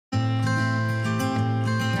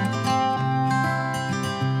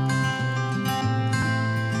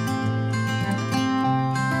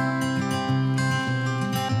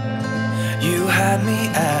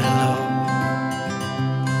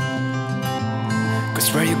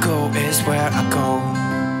'cause where you go is where I go.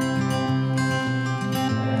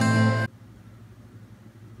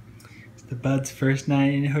 It's the Bud's first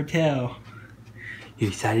night in a hotel. You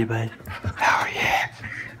excited, Bud? Oh yeah.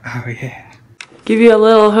 Oh yeah. Give you a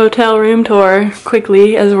little hotel room tour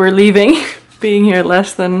quickly as we're leaving. Being here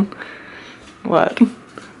less than, what?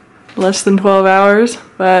 Less than 12 hours.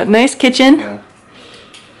 But nice kitchen. Yeah.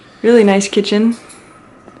 Really nice kitchen.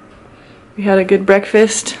 We had a good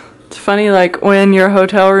breakfast. It's funny, like, when your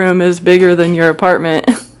hotel room is bigger than your apartment.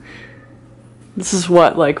 This is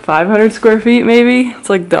what, like 500 square feet maybe? It's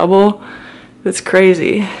like double. It's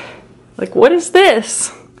crazy. Like, what is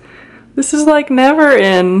this? This is like never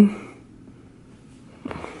in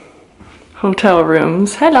hotel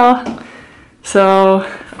rooms. Hello. So,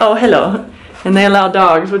 oh, hello. And they allow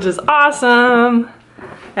dogs, which is awesome.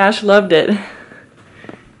 Ash loved it.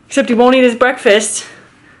 Except he won't eat his breakfast.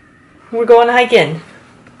 We're going hiking.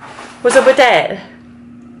 What's up with that?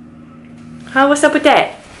 Huh? What's up with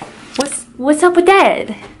that? What's up with that?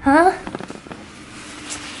 Huh?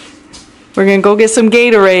 We're gonna go get some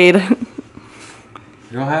Gatorade.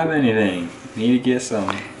 You don't have anything. You need to get some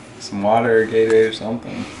water or Gatorade or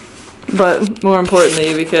something. But more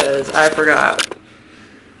importantly, because I forgot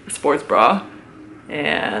a sports bra.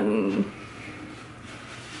 And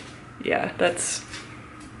yeah,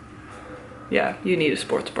 yeah, you need a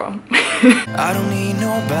sports bra. I don't need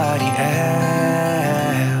nobody else.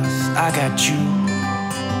 I got you,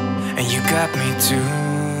 and you got me too.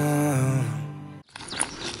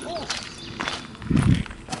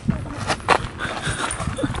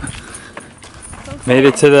 Made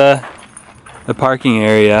it to the parking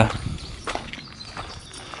area.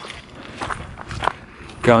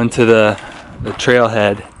 Going to the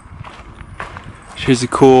trailhead. Here's a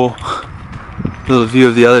cool little view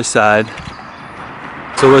of the other side.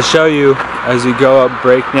 So we'll show you as we go up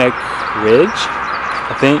Breakneck Ridge,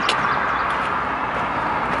 I think.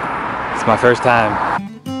 It's my first time.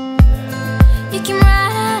 You can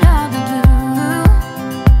ride all the blue.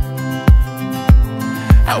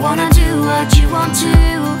 I wanna do what you want to.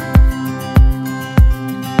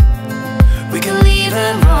 We can leave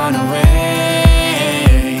and run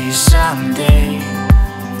away someday,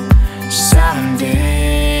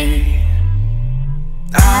 someday.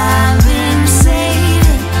 I've been saving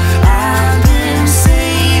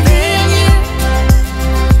you,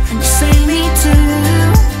 and you save me too.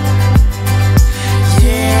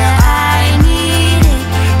 Yeah, I need it.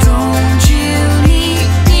 Don't you need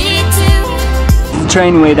me too? The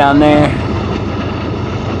train way down there.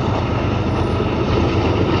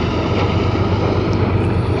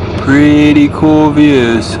 Pretty cool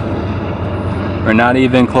views. We're not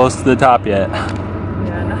even close to the top yet.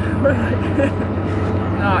 Yeah, no, we're like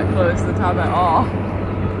not close to the top at all.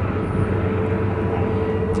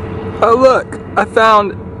 Oh look, I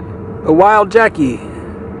found a wild Jackie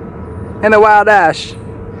and a wild Ash.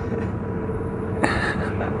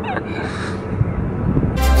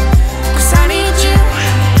 'Cause I need you.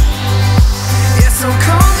 Yeah, so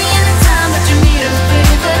call me anytime that you need a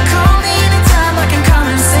favor. Call me anytime I can come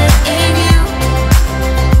and save you.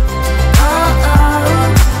 Oh, oh.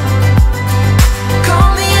 Call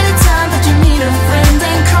me anytime that you need a friend,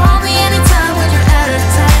 and call me anytime when you're at a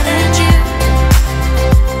tight end.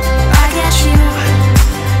 I got you,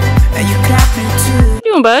 and you got me too. What are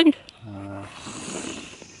you doing, bud?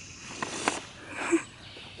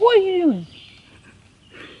 What are you doing?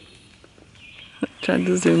 Tried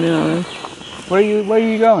to zoom in on him. Where are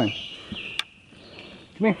you going?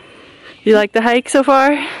 Come here. You like the hike so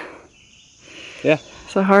far? Yeah.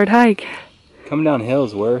 It's a hard hike. Coming down hill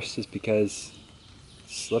is worse just because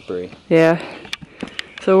it's slippery. Yeah.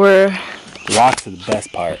 So we're, The rocks are the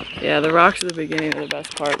best part. yeah, the rocks are the beginning of the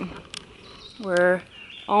best part. We're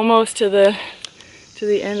almost to the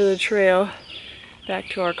end of the trail, back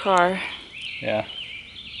to our car. Yeah.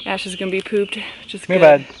 Ash is gonna be pooped, which is Come good.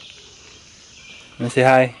 here, bud. Wanna say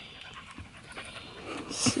hi?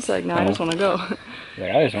 She's like, no, I just wanna go.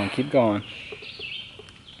 Like, I just want to keep going.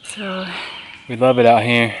 So, We love it out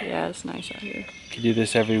here. yeah, it's nice out here. Could do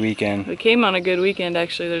this every weekend. We came on a good weekend,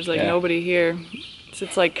 actually. There's like Yeah. nobody here. So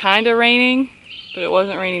it's like kind of raining, but it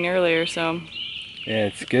wasn't raining earlier, so Yeah,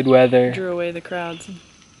 it's good weather, drew away the crowds.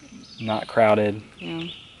 not crowded. Yeah.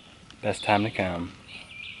 Best time to come.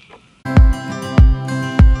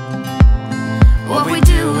 What we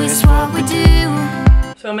do is what we do.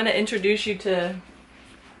 So I'm gonna introduce you to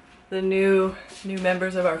the new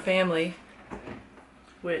members of our family.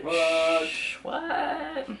 Which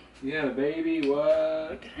what? You had a baby?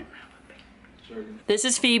 What? This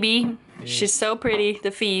is Phoebe. She's so pretty.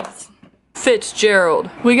 The Phoebes. Fitzgerald.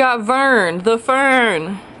 We got Vern, the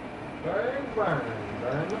Fern.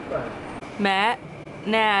 Matt,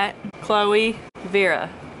 Nat, Chloe, Vera.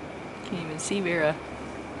 Can't even see Vera.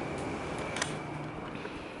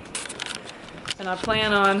 And I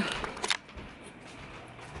plan on,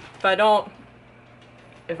 if I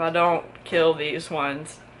don't kill these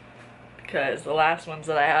ones, because the last ones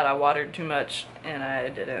that I had I watered too much and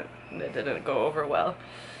it didn't go over well.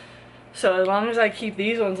 So as long as I keep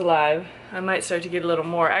these ones alive, I might start to get a little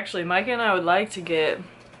more. Actually, Micah and I would like to get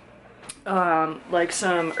like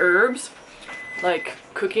some herbs, like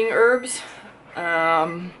cooking herbs,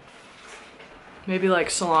 maybe like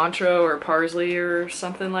cilantro or parsley or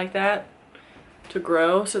something like that to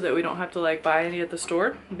grow, so that we don't have to like buy any at the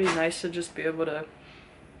store. It'd be nice to just be able to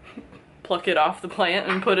pluck it off the plant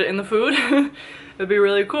and put it in the food. It'd be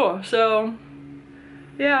really cool. So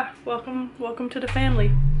yeah, welcome to the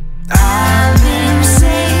family. I